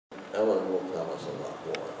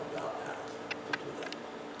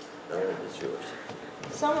yours.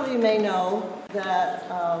 Some of you may know that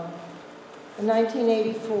in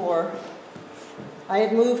 1984, I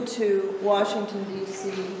had moved to Washington,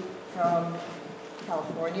 D.C. from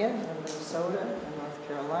California and Minnesota and North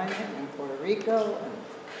Carolina and Puerto Rico and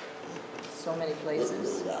so many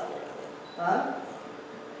places.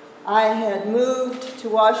 I had moved to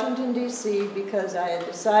Washington, D.C. because I had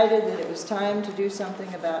decided that it was time to do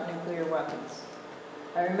something about nuclear weapons.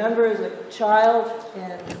 I remember as a child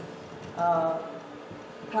in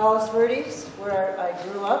Palos Verdes, where I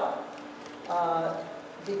grew up,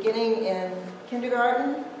 beginning in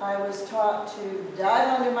kindergarten, I was taught to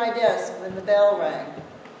dive under my desk when the bell rang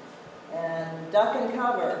and duck and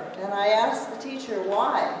cover. And I asked the teacher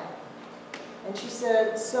why. And she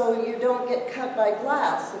said, so you don't get cut by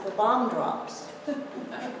glass if a bomb drops.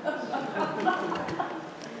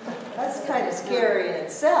 That's kind of scary in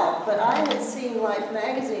itself, but I had seen Life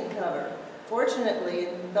magazine cover. Fortunately,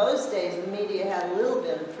 in those days, the media had a little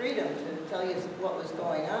bit of freedom to tell you what was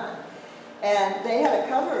going on. And they had a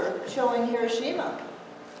cover showing Hiroshima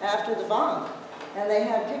after the bomb. And they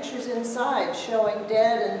had pictures inside showing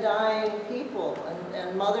dead and dying people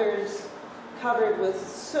and mothers covered with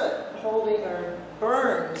soot holding, or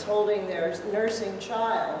burns holding their nursing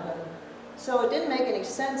child. And so it didn't make any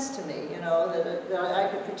sense to me, you know, that I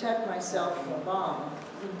could protect myself from a bomb.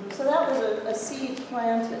 So that was a seed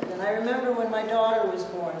planted. And I remember when my daughter was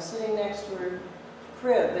born, sitting next to her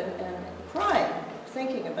crib and crying,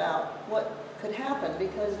 thinking about what could happen,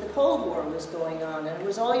 because the Cold War was going on, and it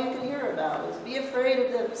was all you could hear about was be afraid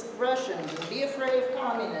of the Russians, and be afraid of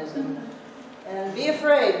communism, and be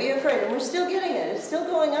afraid, and we're still getting it. It's still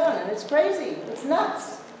going on, and it's crazy. It's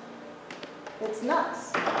nuts. It's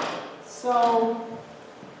nuts. So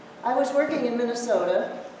I was working in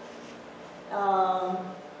Minnesota,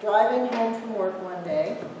 driving home from work one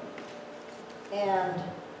day, and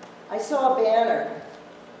I saw a banner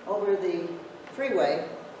over the freeway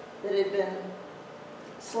that had been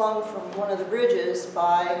slung from one of the bridges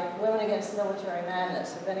by Women Against Military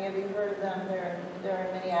Madness. Have any of you heard of them? They're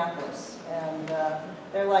in Minneapolis, and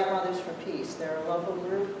they're like Mothers for Peace. They're a local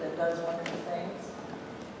group that does wonderful things.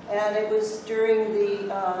 And it was during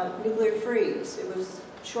the nuclear freeze. It was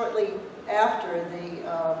shortly after the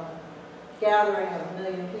gathering of 1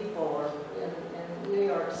 million people in New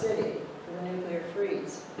York City for the nuclear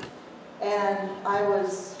freeze. And I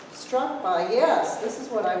was struck by, yes, this is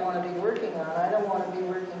what I want to be working on. I don't want to be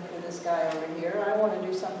working for this guy over here. I want to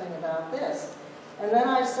do something about this. And then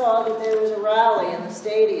I saw that there was a rally in the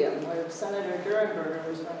stadium where Senator Durenberger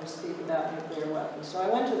was going to speak about nuclear weapons. So I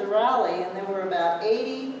went to the rally, and there were about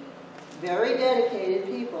 80 very dedicated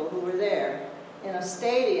people who were there in a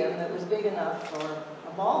stadium that was big enough for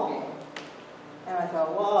a ball game. And I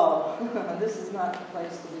thought, whoa, this is not the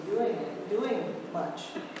place to be doing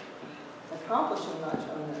much, accomplishing much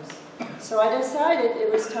on this. So I decided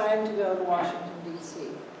it was time to go to Washington,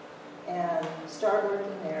 D.C. and start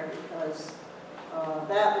working there, because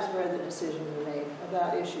that was where the decisions were made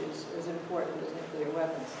about issues as important as nuclear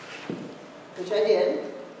weapons, which I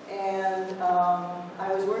did. And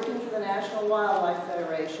I was working for the National Wildlife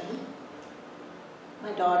Federation.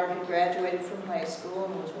 My daughter had graduated from high school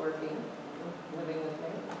and was working, living with me.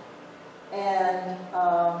 And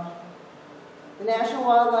the National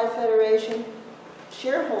Wildlife Federation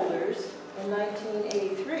shareholders in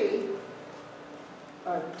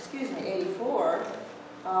 84,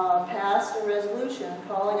 passed a resolution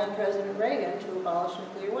calling on President Reagan to abolish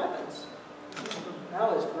nuclear weapons.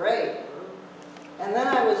 That was great. And then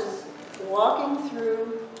I was walking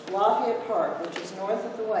through Lafayette Park, which is north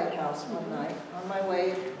of the White House, one night, on my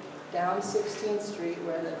way down 16th Street,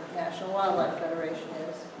 where the National Wildlife Federation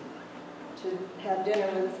is, to have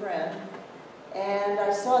dinner with a friend. And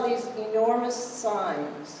I saw these enormous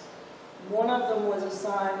signs. One of them was a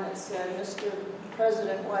sign that said, Mr.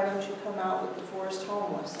 President, why don't you come out with the forced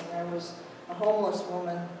homeless? And there was a homeless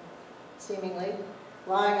woman, seemingly,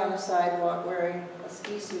 lying on the sidewalk wearing a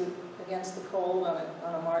ski suit against the cold on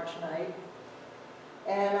a March night.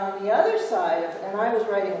 And on the other side, and I was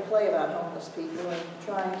writing a play about homeless people and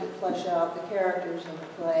trying to flesh out the characters in the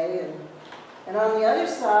play, and on the other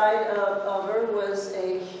side of her was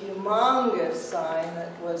a humongous sign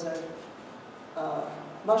that was a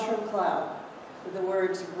mushroom cloud with the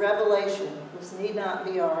words, Revelation, this need not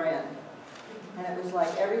be our end. And it was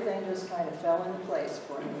like everything just kind of fell into place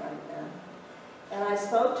for me right then. And I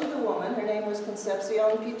spoke to the woman. Her name was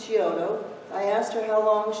Concepcion Picciotto. I asked her how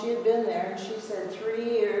long she had been there, and she said 3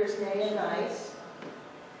 years, day and night.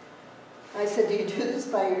 I said, do you do this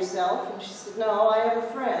by yourself? And she said, no, I have a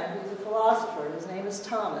friend who's a philosopher. His name is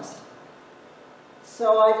Thomas.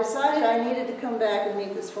 So I decided I needed to come back and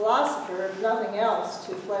meet this philosopher, if nothing else,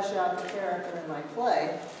 to flesh out the character in my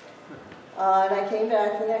play. And I came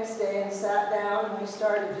back the next day and sat down, and we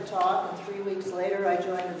started to talk, and 3 weeks later I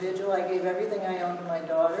joined the vigil. I gave everything I owned to my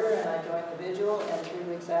daughter, and I joined the vigil, and 3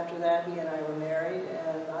 weeks after that he and I were married,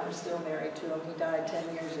 and I'm still married to him. He died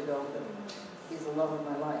 10 years ago, but he's the love of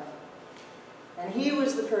my life. And he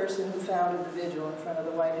was the person who founded the vigil in front of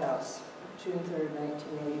the White House, June 3rd,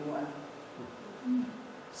 1981.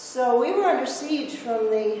 So we were under siege from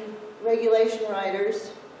the regulation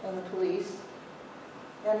riders and the police,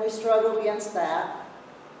 and we struggled against that.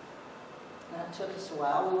 That took us a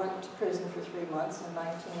while. We went to prison for 3 months in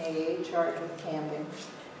 1988, charged with camping.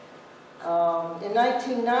 In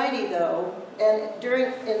 1990, though, and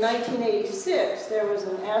in 1986, there was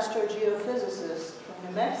an astrogeophysicist from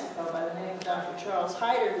New Mexico by the name of Dr. Charles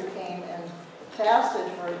Hyder, who came and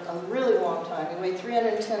fasted for a really long time. He weighed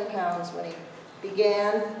 310 pounds when he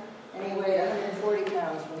began, and he weighed 140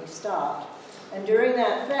 pounds when he stopped. And during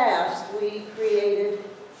that fast, we created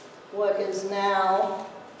what is now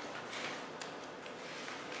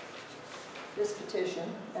this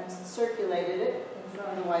petition, and circulated it in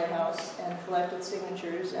front of the White House and collected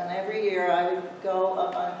signatures. And every year I would go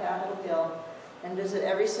up on Capitol Hill and visit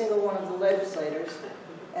every single one of the legislators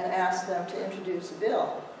and ask them to introduce a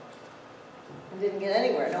bill. And didn't get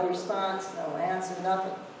anywhere, no response, no answer,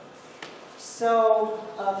 nothing. So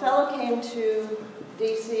a fellow came to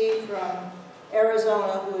D.C. from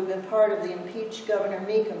Arizona who had been part of the Impeach Governor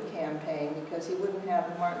Meekum campaign because he wouldn't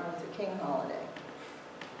have the Martin Luther King holiday,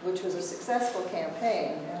 which was a successful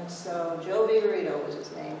campaign. And so Joe Vigorito was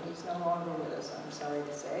his name. He's no longer with us, I'm sorry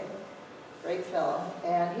to say. Great fellow.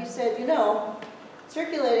 And he said, you know,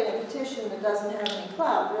 circulating a petition that doesn't have any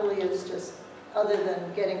clout really is just, other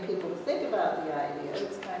than getting people to think about the idea,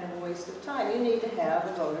 it's kind of a waste of time. You need to have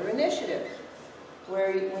a voter initiative,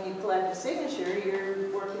 where when you collect a signature, you're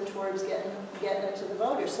working towards getting it to the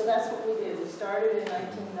voters. So that's what we did. We started in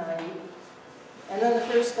 1990, and then the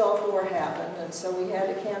first Gulf War happened, and so we had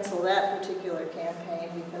to cancel that particular campaign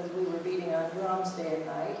because we were beating on drums day and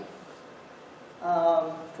night,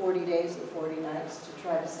 40 days and 40 nights to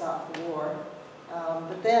try to stop the war.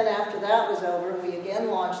 But then after that was over, we again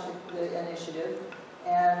launched the initiative,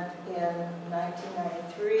 and in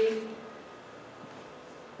 1993,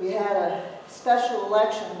 we had a special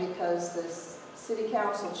election because this city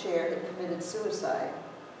council chair had committed suicide,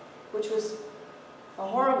 which was a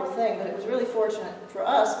horrible thing, but it was really fortunate for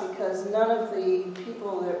us because none of the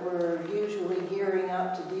people that were usually gearing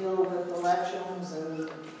up to deal with elections and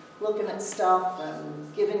looking at stuff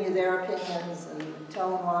and giving you their opinions and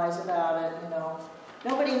telling lies about it, you know,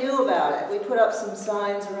 nobody knew about it. We put up some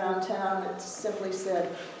signs around town that simply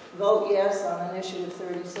said, vote yes on Initiative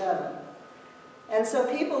 37. And so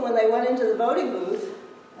people, when they went into the voting booth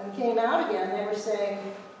and came out again, they were saying,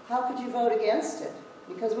 how could you vote against it?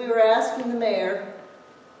 Because we were asking the mayor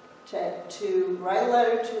to write a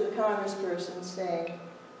letter to the congressperson saying,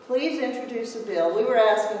 please introduce a bill. We were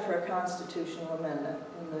asking for a constitutional amendment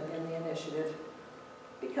in the initiative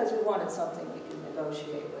because we wanted something we could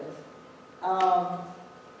negotiate with.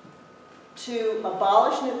 To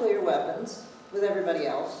abolish nuclear weapons with everybody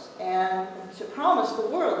else, and to promise the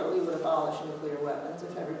world that we would abolish nuclear weapons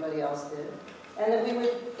if everybody else did, and that we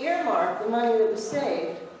would earmark the money that was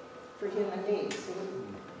saved for human needs.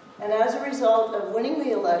 And as a result of winning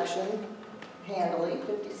the election handily,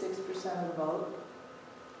 56% of the vote,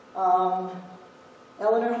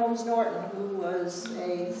 Eleanor Holmes Norton, who was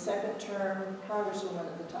a second-term congresswoman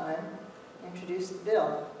at the time, introduced the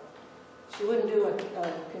bill. She wouldn't do a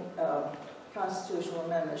constitutional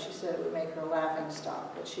amendment. She said it would make her a laughing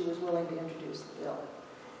stock, but she was willing to introduce the bill.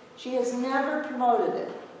 She has never promoted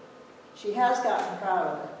it. She has gotten proud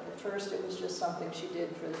of it. At first it was just something she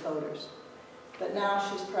did for the voters. But now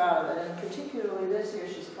she's proud of it, and particularly this year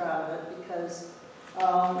she's proud of it because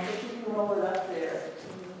if you can roll it up there.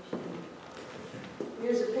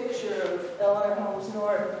 Here's a picture of Eleanor Holmes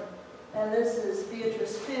Norton, and this is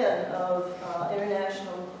Beatrice Finn of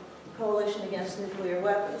International Coalition Against Nuclear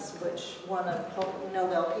Weapons, which won a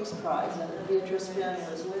Nobel Peace Prize, and Beatrice Finn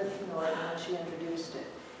was with Norton when she introduced it.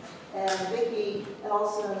 And Vicki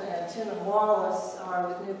Elson and Tim Wallace are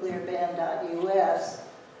with nuclearban.us,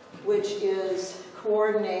 which is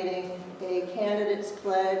coordinating a candidate's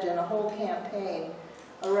pledge and a whole campaign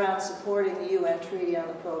around supporting the UN Treaty on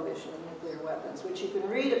the Prohibition of Nuclear Weapons, which you can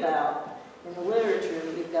read about in the literature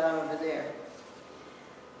that we've got over there.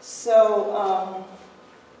 So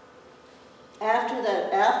after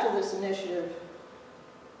this initiative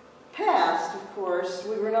passed, of course,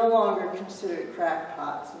 we were no longer considered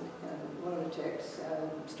crackpots and lunatics,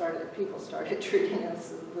 and people started treating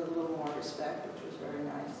us with a little more respect, which was very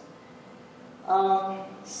nice.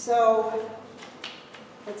 So,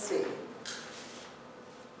 let's see.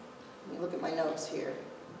 Let me look at my notes here.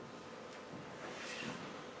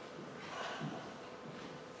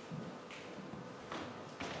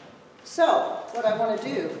 So, what I want to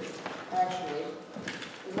do, actually,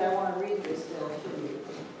 is I want to read this bill to you.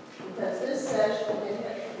 Because this session,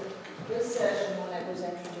 when it was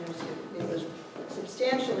introduced, it was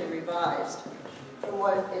substantially revised from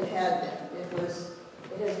what it had been.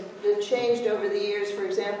 It has been changed over the years. For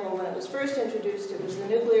example, when it was first introduced, it was the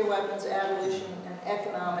Nuclear Weapons Abolition and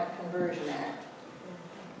Economic Conversion Act.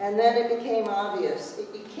 And then it became obvious,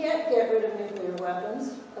 you can't get rid of nuclear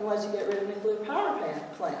weapons unless you get rid of nuclear power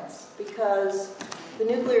plants, because the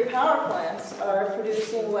nuclear power plants are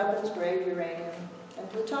producing weapons-grade uranium and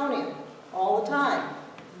plutonium all the time.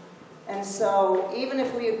 And so even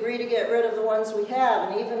if we agree to get rid of the ones we have,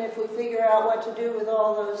 and even if we figure out what to do with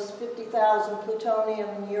all those 50,000 plutonium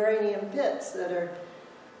and uranium pits that are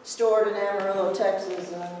stored in Amarillo,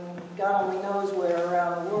 Texas, and God only knows where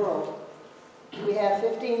around the world, we have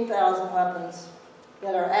 15,000 weapons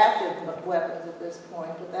that are active weapons at this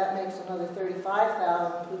point, but that makes another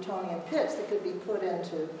 35,000 plutonium pits that could be put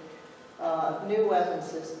into new weapon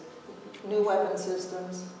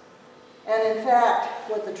systems. And in fact,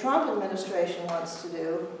 what the Trump administration wants to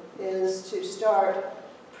do is to start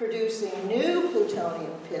producing new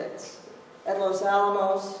plutonium pits at Los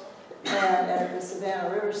Alamos and at the Savannah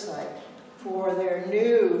River site for their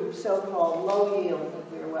new so-called low-yield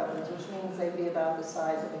nuclear weapons, which means they'd be about the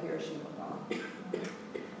size of a Hiroshima bomb.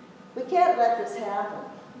 We can't let this happen,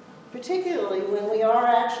 particularly when we are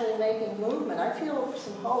actually making movement. I feel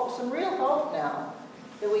some hope, some real hope now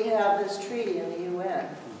that we have this treaty in the UN.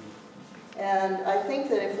 And I think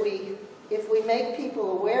that if we make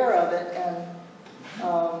people aware of it and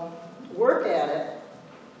work at it,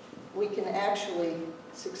 we can actually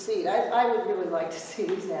succeed. I would really like to see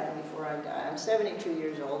this happen before I die. I'm 72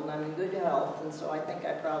 years old and I'm in good health, and so I think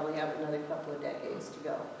I probably have another couple of decades to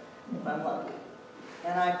go, if I'm lucky.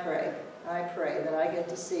 And I pray that I get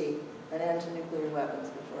to see an end to nuclear weapons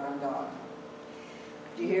before I'm gone.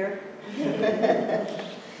 Do you hear?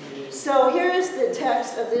 So here is the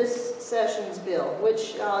text of this session's bill,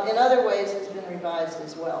 which in other ways has been revised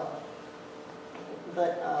as well.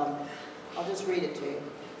 But I'll just read it to you.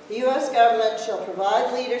 The U.S. government shall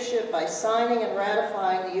provide leadership by signing and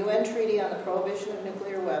ratifying the UN Treaty on the Prohibition of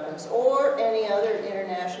Nuclear Weapons or any other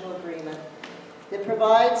international agreement that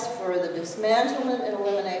provides for the dismantlement and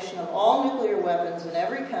elimination of all nuclear weapons in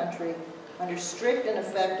every country under strict and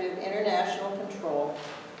effective international control,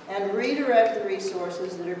 and redirect the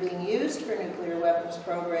resources that are being used for nuclear weapons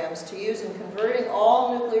programs to use in converting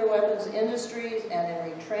all nuclear weapons industries and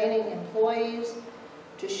in retraining employees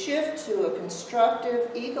to shift to a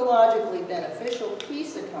constructive, ecologically beneficial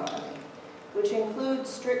peace economy, which includes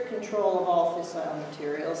strict control of all fissile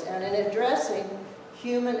materials, and in addressing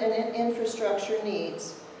human and infrastructure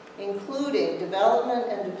needs, including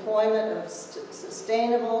development and deployment of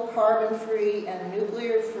sustainable, carbon-free, and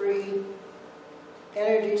nuclear-free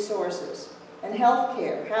energy sources, and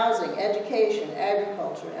healthcare, housing, education,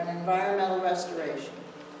 agriculture, and environmental restoration,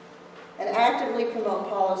 and actively promote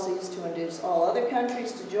policies to induce all other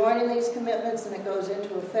countries to join in these commitments, and it goes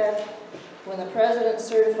into effect when the President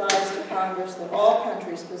certifies to Congress that all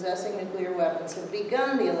countries possessing nuclear weapons have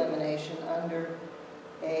begun the elimination under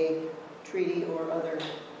a treaty or other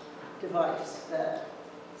device that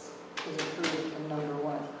is approved in number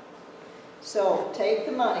 1. So take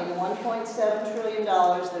the money, the $1.7 trillion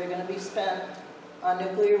that are going to be spent on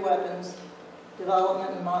nuclear weapons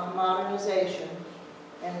development and modernization,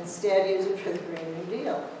 and instead use it for the Green New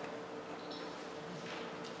Deal.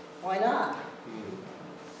 Why not?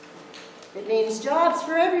 It means jobs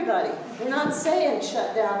for everybody. We're not saying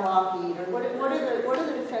shut down Lockheed, or what are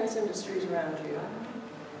the defense industries around you?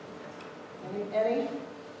 Any?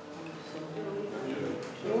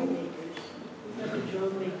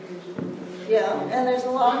 Yeah, and there's a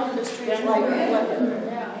lot of industries like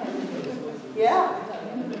yeah.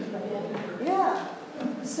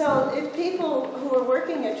 So if people who are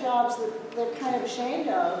working at jobs that they're kind of ashamed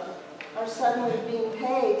of are suddenly being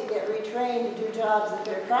paid to get retrained to do jobs that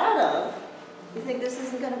they're proud of, you think this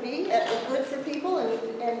isn't going to be good for people,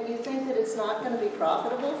 and you think that it's not going to be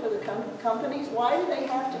profitable for the companies? Why do they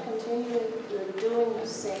have to continue doing the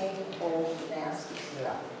same old nasty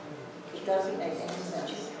stuff? It doesn't make any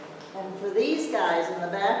sense. And for these guys in the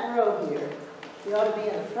back row here, you ought to be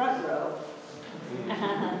in the front row,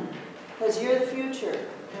 because you're the future.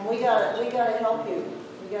 And we gotta help you.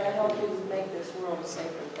 We gotta help you make this world a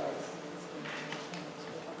safer place.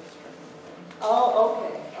 Oh,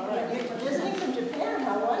 okay. All right. You're visiting from Japan.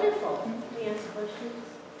 How wonderful. Can we answer questions?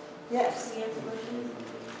 Yes. Can we answer questions?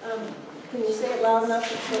 Can you say it loud enough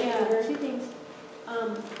so you can hear? Two things.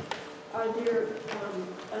 Are there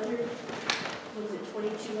other,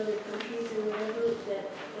 22 other countries or whatever that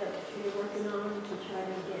you're working on to try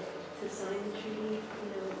to get to sign the treaty? You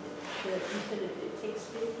know, you said it takes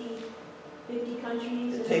 50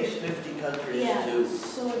 countries? It takes 50 countries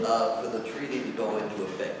for the treaty to go into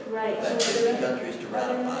effect. Right. In fact, 50 countries to Are there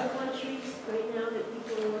ratify. other countries right now that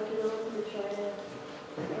people are working on to try to...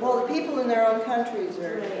 Well, the people in their own countries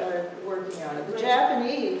are working on it. The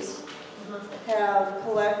Japanese have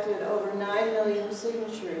collected over 9 million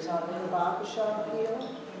signatures on the Hibakusha appeal.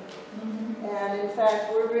 And in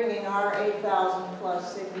fact, we're bringing our 8,000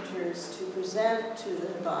 plus signatures to present to the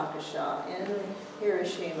Hibakusha in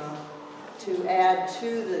Hiroshima to add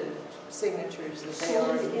to the signatures that they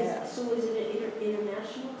already have. So is it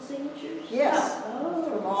international signatures? Yes. Oh.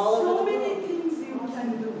 From all over So the many world. things you can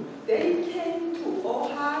do. They came to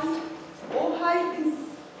Ojai. Ojai is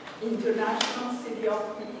International City of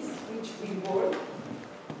Peace, which we work,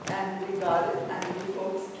 and we got it, and you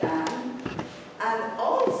folks can. And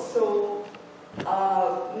also,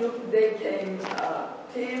 they came,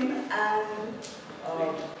 Tim and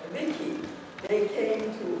Vicky, they came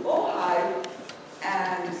to Ojai,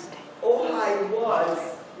 and Ojai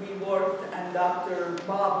we worked, and Dr.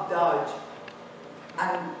 Bob Dodge,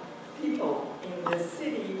 and people in the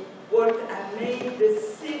city worked and made the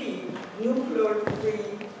city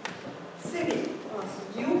nuclear-free city.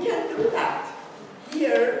 You can do that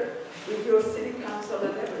here with your city council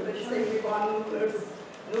and everybody say we want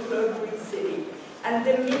nuclear-free city. And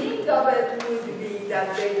the meaning of it would be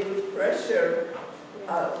that they would pressure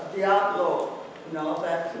Diablo,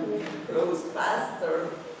 that to close faster,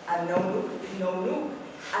 and no nuke,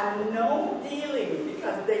 and no dealing,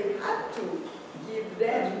 because they had to give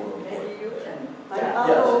them, maybe you can.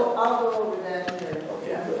 I'll go over that here.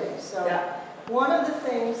 Okay. So one of the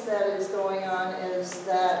things that is going on is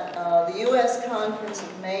that the U.S. Conference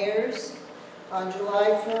of Mayors on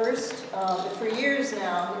July 1st, for years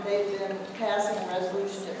now, they've been passing a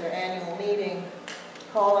resolution at their annual meeting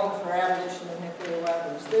calling for abolition of nuclear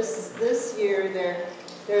weapons. This year, they're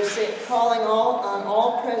calling on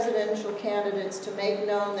all presidential candidates to make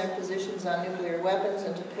known their positions on nuclear weapons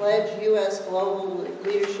and to pledge U.S. global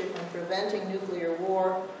leadership in preventing nuclear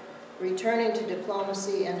war, returning to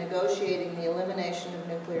diplomacy, and negotiating the elimination of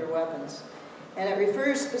nuclear weapons. And it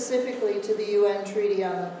refers specifically to the UN Treaty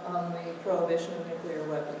on the prohibition of nuclear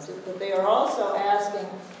weapons. But they are also asking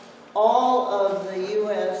all of the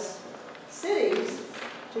U.S. cities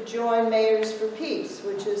to join Mayors for Peace,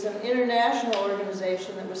 which is an international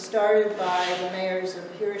organization that was started by the mayors of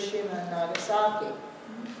Hiroshima and Nagasaki.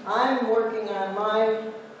 I'm working on my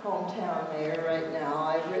hometown mayor right now.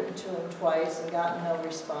 I've written to him twice and gotten no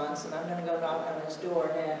response, and I'm going to go knock on his door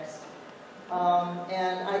next.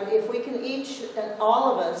 If we can each, and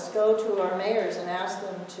all of us, go to our mayors and ask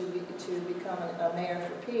them to become a mayor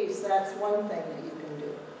for peace, that's one thing that you can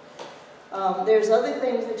do. There's other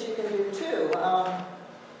things that you can do too.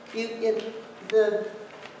 The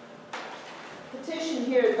petition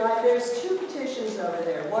here, there's two petitions over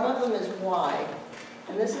there. One of them is wide,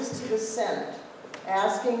 and this is to the Senate,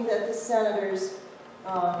 asking that the senators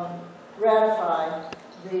ratify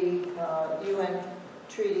the UN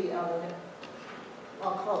treaty on the,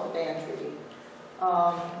 I'll call it the ban treaty.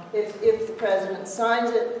 If the president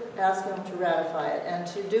signs it, ask them to ratify it and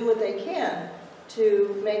to do what they can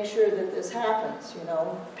to make sure that this happens,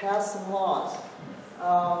 pass some laws.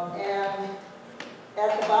 And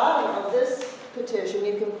at the bottom of this petition,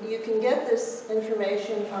 you can get this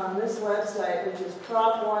information on this website, which is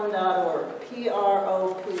prop1.org,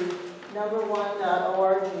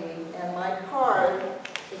 prop1.org. And my card,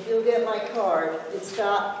 if you'll get my card, it's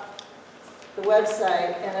got the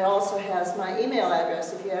website, and it also has my email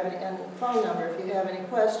address if you have any, and phone number if you have any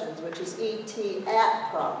questions, which is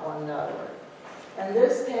et@prop1.org. And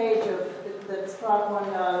this page that's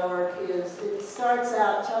prop1.org it starts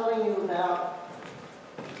out telling you about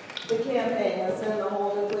the campaign that's in the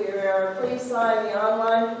whole nuclear era. Please sign the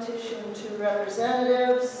online petition to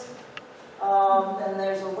representatives. Then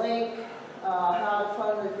there's a link, how to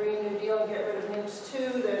fund the Green New Deal and get rid of nukes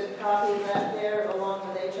 2. There's a copy of that there, along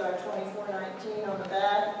with HR 2419 on the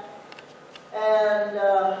back. And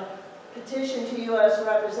petition to U.S.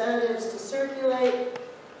 representatives to circulate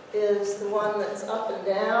is the one that's up and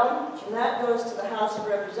down, and that goes to the House of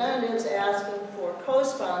Representatives asking for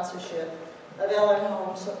co-sponsorship of Ellen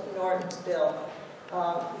Holmes Norton's bill.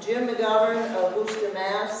 Jim McGovern of Worcester,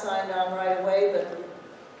 Mass. signed on right away, but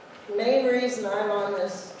the main reason I'm on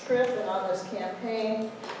this trip and on this campaign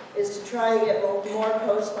is to try to get more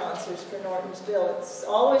co-sponsors for Norton's bill. It's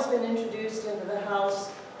always been introduced into the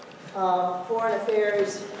House Foreign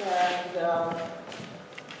Affairs and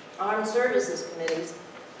Armed Services Committees.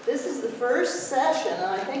 This is the first session, and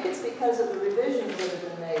I think it's because of the revisions that have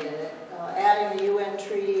been made in it, adding the UN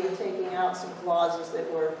treaty and taking out some clauses that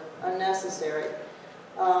were unnecessary.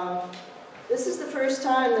 This is the first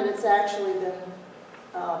time that it's actually been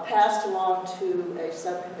passed along to a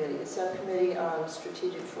subcommittee on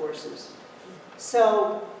strategic forces.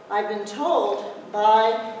 So I've been told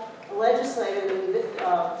by a legislator,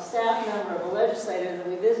 staff member of a legislator that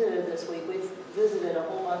we visited this week, we've visited a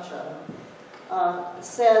whole bunch of them,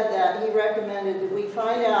 said that he recommended that we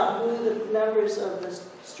find out who the members of the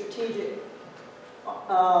strategic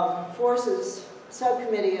forces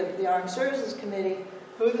subcommittee of the Armed Services Committee,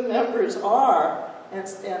 who the members are, and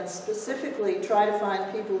specifically try to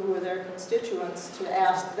find people who are their constituents to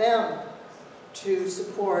ask them to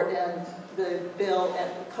support the bill and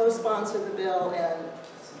co-sponsor the bill and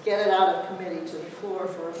get it out of committee to the floor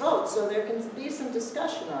for a vote, so there can be some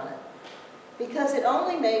discussion on it. Because it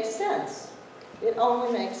only makes sense. It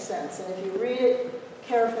only makes sense, and if you read it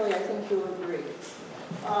carefully, I think you'll agree.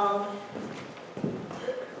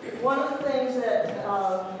 One of the things that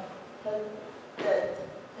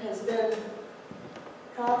has been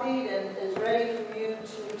copied and is ready for you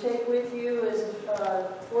to take with you is a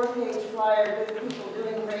 4-page flyer, Good People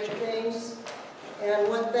Doing Great Things. And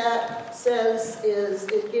what that says is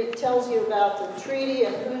it tells you about the treaty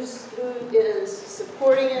and who is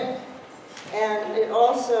supporting it. And it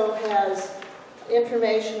also has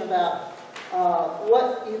information about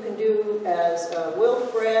what you can do as a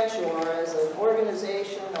WILPF branch or as an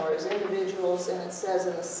organization or as individuals. And it says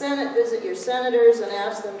in the Senate, visit your senators and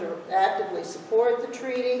ask them to actively support the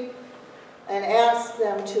treaty and ask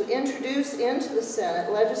them to introduce into the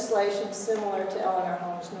Senate legislation similar to Eleanor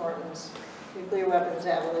Holmes Norton's Nuclear Weapons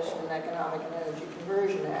Abolition and Economic and Energy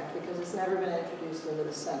Conversion Act, because it's never been introduced into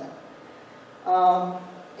the Senate.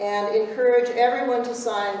 And encourage everyone to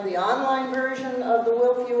sign the online version of the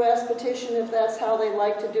WILPF US petition if that's how they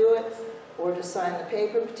like to do it, or to sign the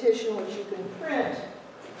paper petition, which you can print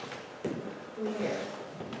from here.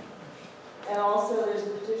 And also there's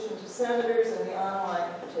the petition to senators and the online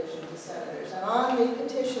petition to senators. And on the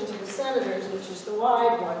petition to the senators, which is the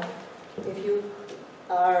wide one, if you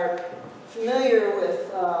are familiar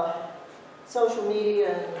with social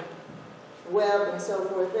media and web and so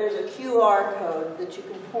forth, there's a QR code that you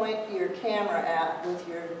can point your camera at with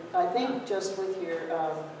your, I think just with your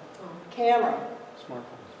camera.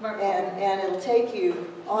 Smartphone. And it'll take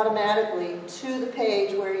you automatically to the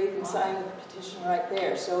page where you can sign the petition right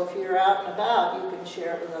there. So if you're out and about, you can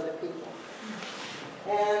share it with other people.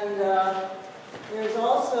 And there's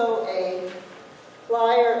also a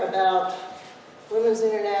flyer about Women's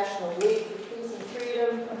International League for Peace and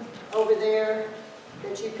Freedom over there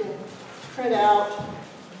that you can print out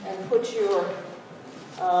and put your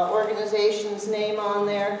organization's name on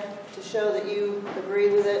there to show that you agree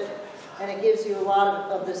with it. And it gives you a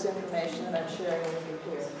lot of this information that I'm sharing with you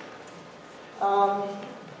here.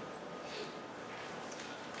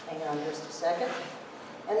 Hang on just a second.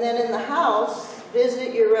 And then in the House,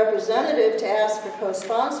 visit your representative to ask for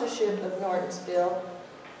co-sponsorship of Norton's bill.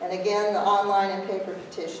 And again, the online and paper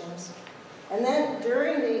petitions. And then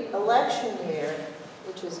during the election year,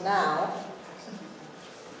 which is now,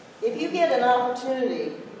 if you get an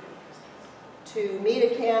opportunity to meet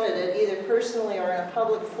a candidate, either personally or in a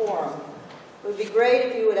public forum, it would be great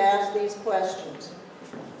if you would ask these questions.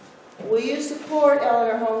 Will you support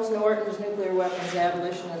Eleanor Holmes Norton's Nuclear Weapons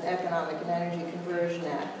Abolition and Economic and Energy Conversion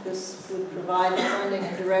Act? This would provide the funding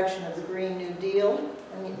and direction of the Green New Deal.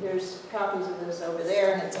 And there's copies of this over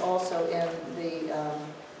there, and it's also in the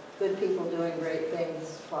Good People Doing Great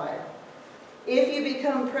Things flyer. If you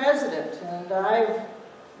become president, and I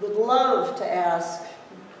would love to ask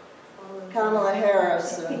Kamala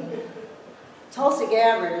Harris and Tulsi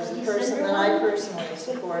Gabbard is the person that I personally am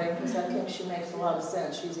supporting, because I think she makes a lot of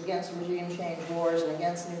sense. She's against regime change wars and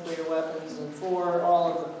against nuclear weapons and for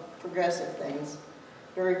all of the progressive things.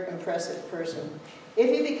 Very impressive person.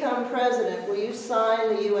 If you become president, will you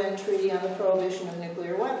sign the UN Treaty on the Prohibition of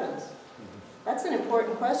Nuclear Weapons? That's an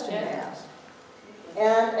important question to ask.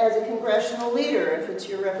 And as a congressional leader, if it's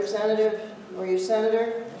your representative or your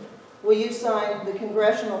senator, will you sign the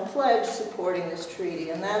congressional pledge supporting this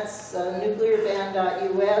treaty? And that's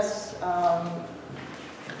nuclearban.us.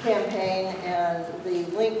 campaign, and the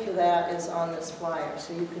link for that is on this flyer.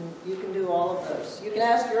 So you can do all of those. You can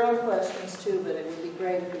ask your own questions too, but it would be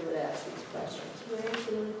great if you would ask these questions. Can I ask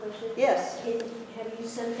you another question? Yes. Have you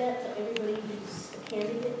sent that to everybody who's a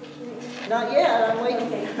candidate? Not yet. I'm waiting.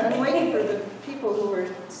 Okay. I'm waiting for the people who are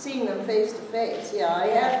seeing them face to face. Yeah, I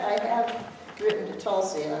have written to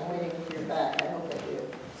Tulsi, and I'm waiting to hear back. I hope I do.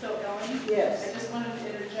 So Ellen? Yes. I just wanted to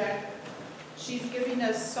interject. She's giving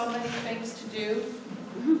us so many things to do,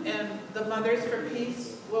 and the Mothers for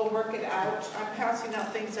Peace will work it out. I'm passing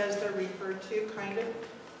out things as they're referred to, kind of.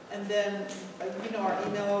 And then, you know, our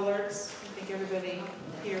email alerts, I think everybody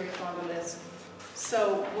here is on the list.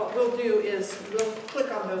 So what we'll do is we'll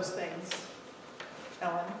click on those things.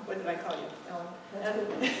 Ellen, what did I call you? Ellen.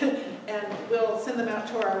 And we'll send them out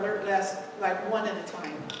to our alert list, like one at a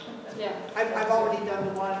time. Yeah. I've already done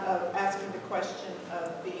the one of asking the question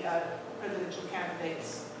of the presidential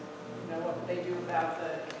candidates, you know, what they do about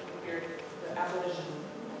the abolition.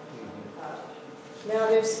 Now,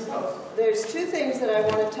 there's two things that I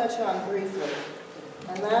want to touch on briefly,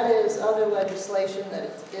 and that is other legislation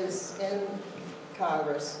that is in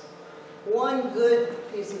Congress. One good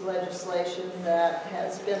piece of legislation that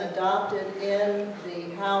has been adopted in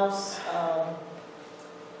the House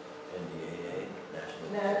NDAA,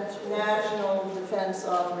 National Defense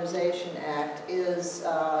Authorization Act is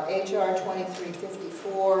H.R.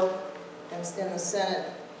 2354, and in the Senate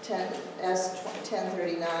S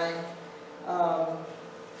 1039.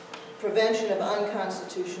 Prevention of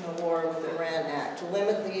Unconstitutional War with Iran Act, to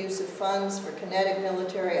limit the use of funds for kinetic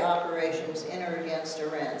military operations in or against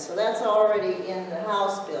Iran. So that's already in the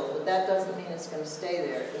House bill, but that doesn't mean it's going to stay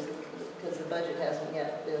there because the budget hasn't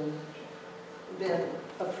yet been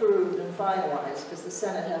approved and finalized, because the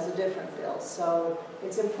Senate has a different bill. So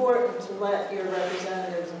it's important to let your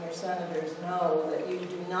representatives and your senators know that you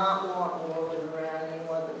do not want war with Iran, and you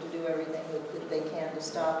want them to do everything that they can to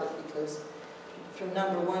stop it, because from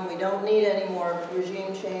number one, we don't need any more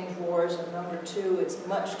regime change wars, and number two, it's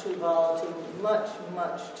much too volatile,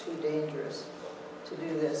 much too dangerous to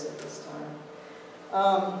do this at this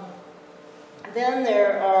time. Then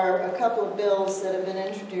there are a couple of bills that have been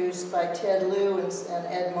introduced by Ted Lieu and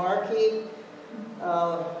Ed Markey,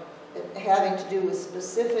 having to do with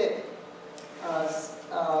specific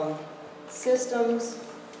systems,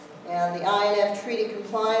 and the INF Treaty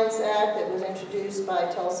Compliance Act that was introduced by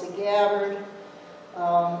Tulsi Gabbard.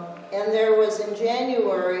 And there was, in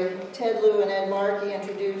January, Ted Lieu and Ed Markey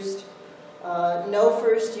introduced no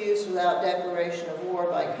first use without declaration of war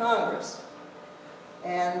by Congress.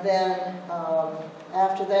 And then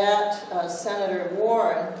after that, Senator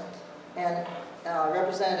Warren and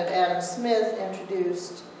Representative Adam Smith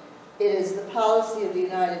introduced, it is the policy of the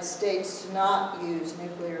United States to not use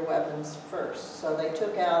nuclear weapons first. So they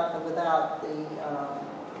took out the without the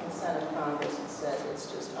consent of Congress and said it's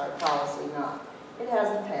just our policy not. It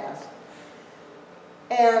hasn't passed.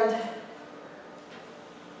 And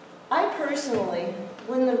I personally,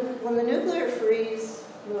 when the nuclear freeze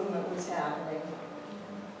movement was happening,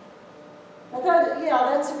 I thought, yeah,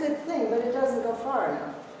 that's a good thing, but it doesn't go far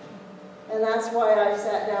enough. And that's why I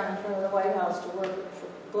sat down in front of the White House to work for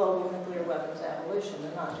global nuclear weapons abolition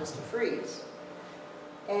and not just a freeze.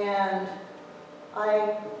 And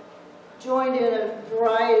I joined in a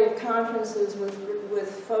variety of conferences with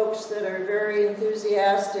folks that are very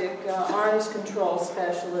enthusiastic arms control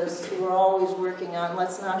specialists who are always working on,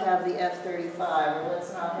 let's not have the F-35, or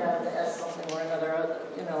let's not have the S something or another,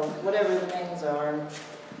 you know, whatever the names are. And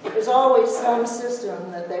there's always some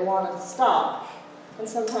system that they want to stop, and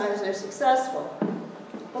sometimes they're successful.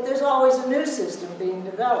 But there's always a new system being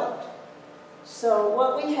developed. So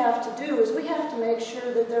what we have to do is we have to make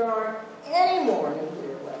sure that there aren't any more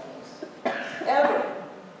nuclear weapons, ever.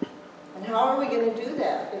 And how are we going to do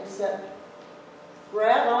that except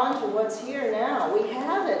grab on to what's here now? We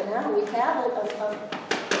have it now. We have a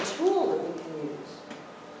tool that we can use.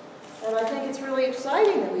 And I think it's really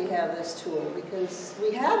exciting that we have this tool, because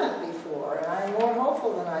we haven't before, and I'm more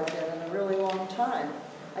hopeful than I've been in a really long time.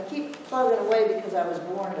 I keep plugging away because I was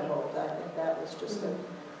born to hope. I think that was just a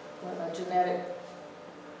genetic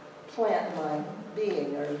plant in my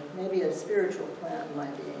being, or maybe a spiritual plant in my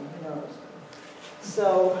being, who knows.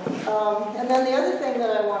 So, and then the other thing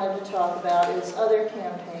that I wanted to talk about is other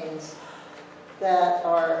campaigns that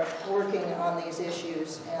are working on these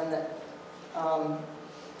issues and that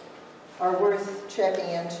are worth checking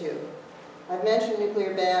into. I've mentioned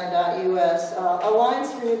nuclearban.us.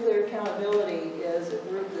 Alliance for Nuclear Accountability is a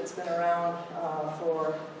group that's been around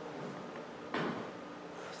for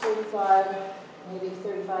 35, maybe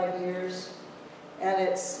 35 years. And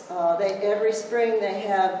it's, every spring they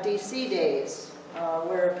have DC days.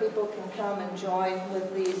 where people can come and join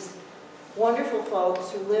with these wonderful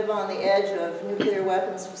folks who live on the edge of nuclear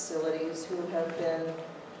weapons facilities, who have been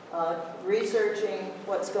researching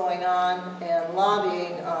what's going on and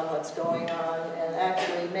lobbying on what's going on and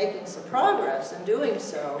actually making some progress in doing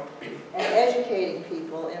so and educating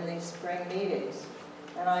people in these spring meetings.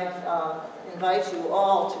 And I invite you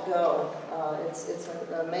all to go. It's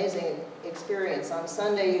an amazing experience. On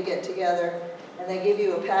Sunday you get together and they give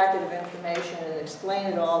you a packet of information and explain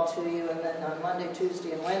it all to you, and then on Monday,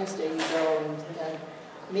 Tuesday, and Wednesday you go and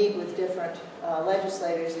meet with different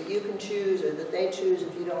legislators that you can choose or that they choose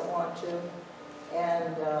if you don't want to.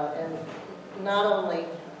 And not only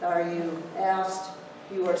are you asked,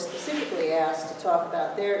 you are specifically asked to talk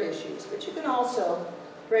about their issues, but you can also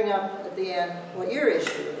bring up at the end what your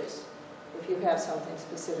issue is, if you have something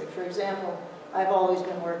specific. For example, I've always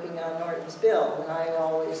been working on Norton's bill, and I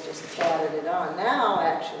always just added it on. Now,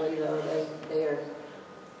 actually, though, they are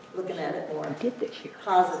looking at it more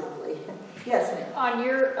positively. Yes, ma'am. On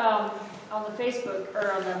your, on the Facebook,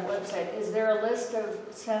 or on the website, is there a list of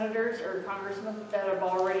senators or congressmen that have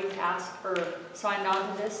already asked or signed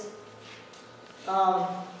on to this? And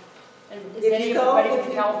is anybody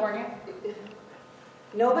from California?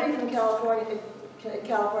 Nobody from California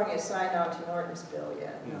has signed on to Norton's bill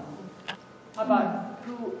yet, no. How about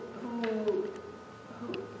who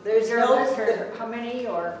There's is there no a list, or how many,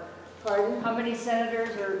 or pardon? how many senators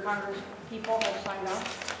or congress people have signed on?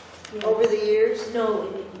 Yeah. Over the years,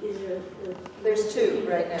 No, is there there's two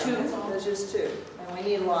right now. Two? There's just two, and we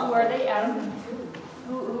need a lot. Who are they, Adam?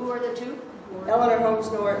 Who are the two? Eleanor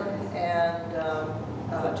Holmes Norton and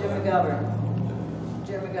Jim McGovern.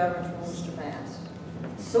 Jim McGovern from Worcester, Mass.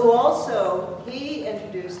 So also, he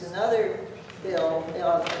introduced another bill,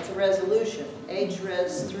 it's a resolution,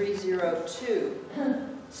 HRES 302,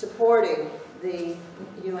 supporting the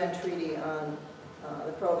UN Treaty on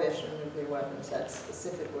the prohibition of nuclear weapons. That's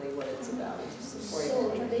specifically what it's about, it's supporting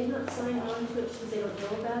So it. have they not signed on to it because they don't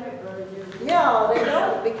know about it, or they're... Yeah, they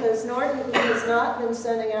don't, because Norton has not been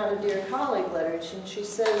sending out a Dear Colleague letter, and she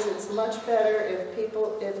says it's much better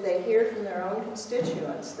if they hear from their own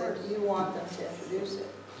constituents that you want them to introduce it.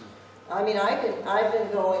 I mean,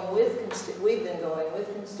 we've been going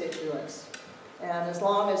with constituents, and as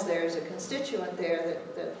long as there's a constituent there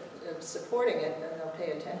that's supporting it, then they'll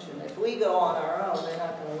pay attention. If we go on our own, they're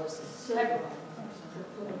not going to listen. So,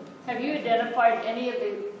 Have you identified any of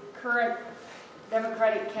the current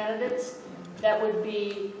Democratic candidates that would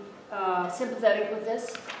be sympathetic with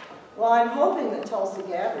this? Well, I'm hoping that Tulsi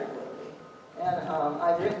Gabbard will be, and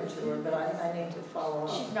I've written to her, but I need to follow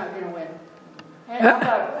up. She's not going to win. And how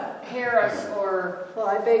about Harris or... Well,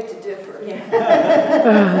 I beg to differ. Yeah.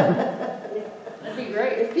 That'd be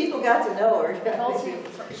great. If people got to know her. Tulsi,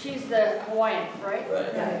 she's the Hawaiian, right?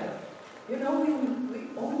 Right. Yeah. You know, we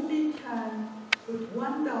only can put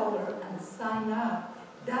 $1 and sign up.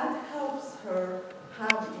 That helps her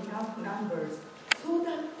have enough numbers so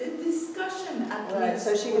that the discussion at Right, least...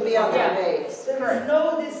 so she can be on the Yeah. debates. There is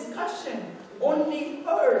no discussion. Only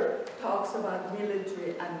her talks about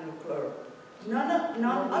military and nuclear. None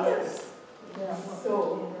others. Yeah.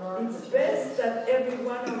 So it's best that every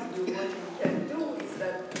one of you, what you can do is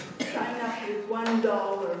that sign up with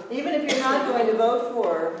 $1. Even if you're not going to vote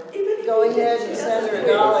for her, Even if go she ahead and send her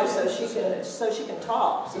doesn't $1 so she can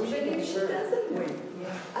talk. So she Even can if she heard. doesn't win,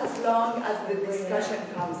 as long as the discussion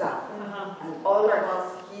comes up. Uh-huh. And all of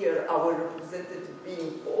us here, our representatives,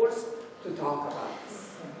 being forced to talk about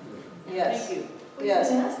this. Yes. Thank you. We Yes.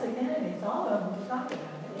 should ask the candidates, all of them, to talk about it.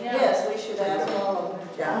 Yeah. Yes, we should ask all of them.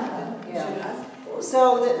 Yeah. Yeah. Should ask for-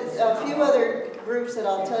 So a few other groups that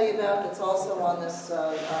I'll tell you about that's also on this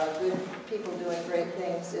good people doing great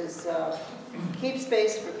things is Keep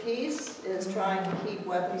Space for Peace is trying to keep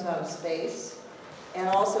weapons out of space, and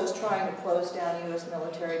also is trying to close down U.S.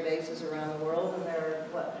 military bases around the world. And there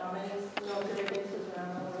are, how many military bases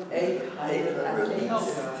around the world? 800.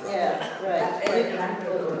 Yeah, right.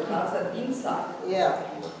 800,000 inside. Yeah.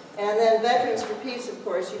 And then Veterans for Peace, of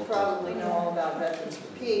course, you probably know all about Veterans for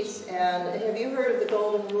Peace. And have you heard of the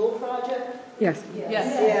Golden Rule Project? Yes.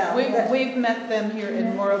 Yeah. We've met them here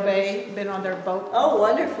in Morro Bay, been on their boat. Oh,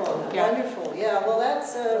 wonderful, Yeah. wonderful. Yeah, well,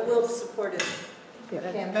 that's Will supported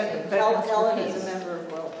campaign. Veterans for Helen is Peace. a member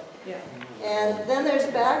of Will. Yeah. And then there's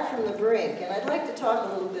Back from the Brink, and I'd like to talk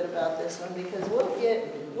a little bit about this one because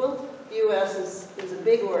WILPF US is a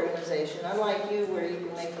big organization. Unlike you, where you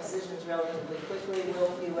can make decisions relatively quickly,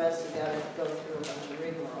 WILPF US, you've got to go through a bunch of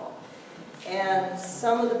rigmarole. And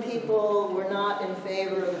some of the people were not in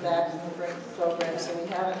favor of the Back from the Brink program, so we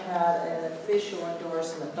haven't had an official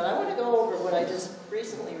endorsement. But I want to go over what I just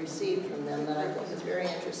recently received from them that I think is very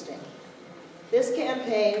interesting. This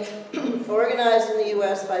campaign, organized in the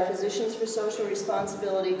U.S. by Physicians for Social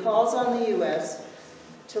Responsibility, calls on the U.S.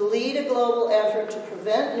 to lead a global effort to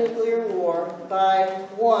prevent nuclear war by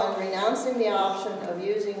 1, renouncing the option of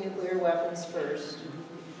using nuclear weapons first,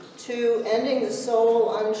 2, ending the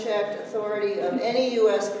sole unchecked authority of any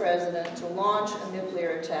U.S. president to launch a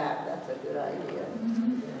nuclear attack. That's a good idea.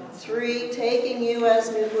 3, taking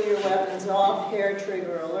U.S. nuclear weapons off hair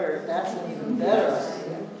trigger alert. That's an even better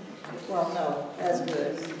idea. Well, no, as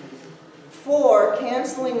good. 4,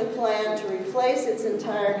 canceling the plan to replace its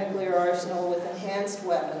entire nuclear arsenal with enhanced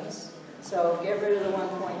weapons. So get rid of the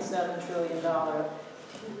 $1.7 trillion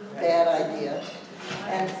bad idea.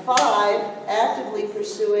 And 5, actively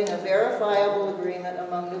pursuing a verifiable agreement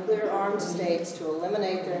among nuclear-armed states to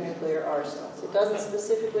eliminate their nuclear arsenals. It doesn't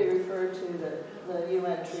specifically refer to the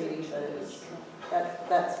UN treaty, but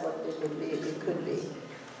that's what it would be, it could be.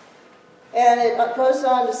 And it goes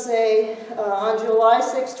on to say, on July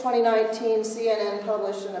 6, 2019, CNN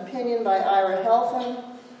published an opinion by Ira Helfand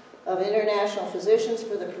of International Physicians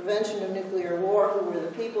for the Prevention of Nuclear War, who were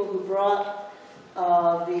the people who brought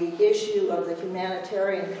the issue of the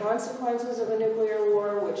humanitarian consequences of a nuclear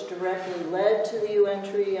war, which directly led to the UN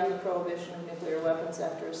Treaty on the Prohibition of Nuclear Weapons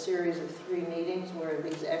after a series of 3 meetings where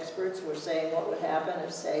these experts were saying what would happen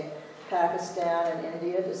if, say, Pakistan and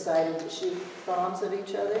India decided to shoot bombs at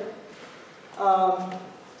each other.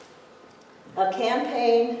 A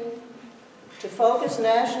campaign to focus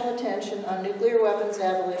national attention on nuclear weapons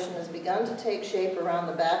abolition has begun to take shape around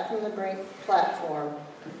the Back from the Brink platform,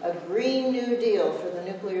 a Green New Deal for the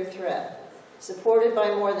nuclear threat, supported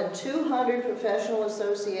by more than 200 professional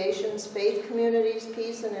associations, faith communities,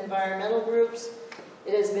 peace and environmental groups.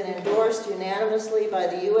 It has been endorsed unanimously by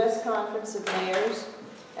the U.S. Conference of Mayors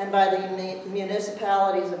and by the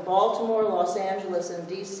municipalities of Baltimore, Los Angeles, and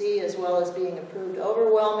D.C., as well as being approved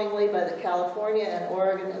overwhelmingly by the California and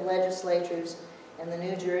Oregon legislatures and the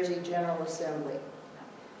New Jersey General Assembly.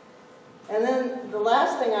 And then the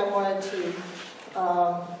last thing I wanted to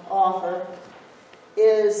offer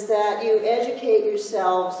is that you educate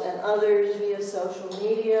yourselves and others via social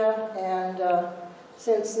media. And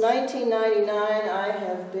since 1999, I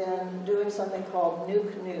have been doing something called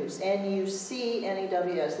Nuke News,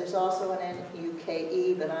 N-U-C-N-E-W-S. There's also an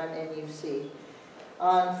N-U-K-E, but I'm N-U-C.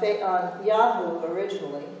 On Yahoo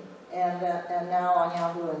originally, and now on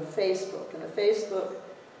Yahoo and Facebook. And the Facebook,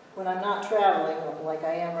 when I'm not traveling like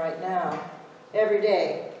I am right now, every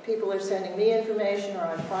day people are sending me information, or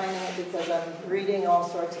I'm finding it because I'm reading all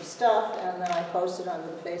sorts of stuff, and then I post it onto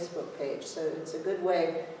the Facebook page. So it's a good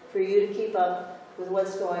way for you to keep up with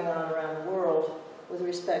what's going on around the world with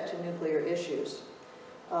respect to nuclear issues.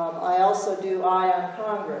 I also do Eye on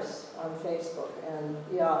Congress on Facebook and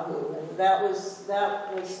Yahoo, and that was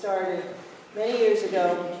started many years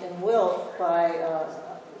ago in WILPF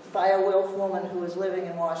by a WILPF woman who was living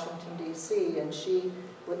in Washington, D.C., and she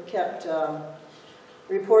kept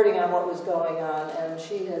reporting on what was going on, and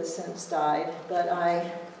she has since died, but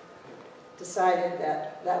I decided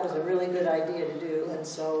that that was a really good idea to do, and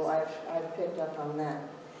so I've picked up on that.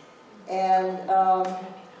 And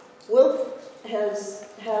WILPF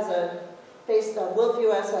WILPF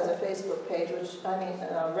US has a Facebook page,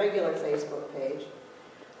 a regular Facebook page.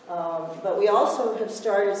 But we also have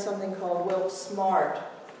started something called WILPF Smart.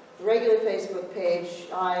 The regular Facebook page,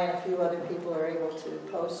 I and a few other people are able to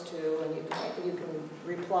post to, and you can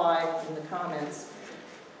reply in the comments,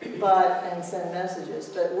 and send messages.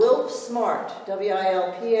 But WILPF Smart,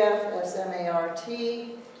 W-I-L-P-F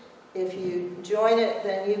S-M-A-R-T, if you join it,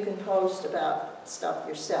 then you can post about stuff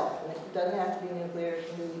yourself. And it doesn't have to be nuclear, it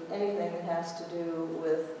can be anything that has to do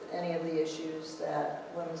with any of the issues that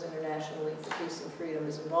Women's International League for Peace and Freedom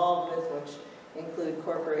is involved with, which include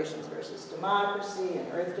corporations versus democracy and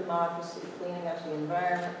earth democracy, cleaning up the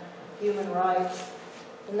environment, human rights.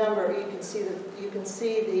 The number, you can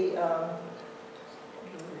see the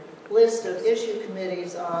list of issue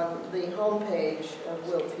committees on the homepage of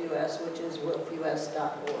WILPF US, which is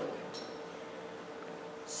wilpfus.org.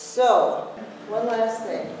 So, one last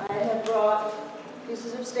thing. I have brought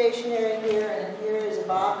pieces of stationery here, and here is a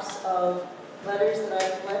box of letters that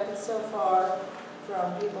I've collected so far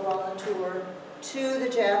from people on the tour to the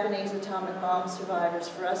Japanese atomic bomb survivors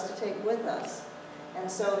for us to take with us. And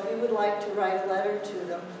so if you would like to write a letter to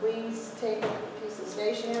them, please take a piece of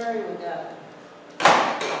stationery. We've got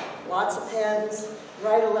lots of pens.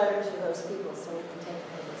 Write a letter to those people so we can take it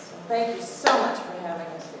with us. So thank you so much for having me.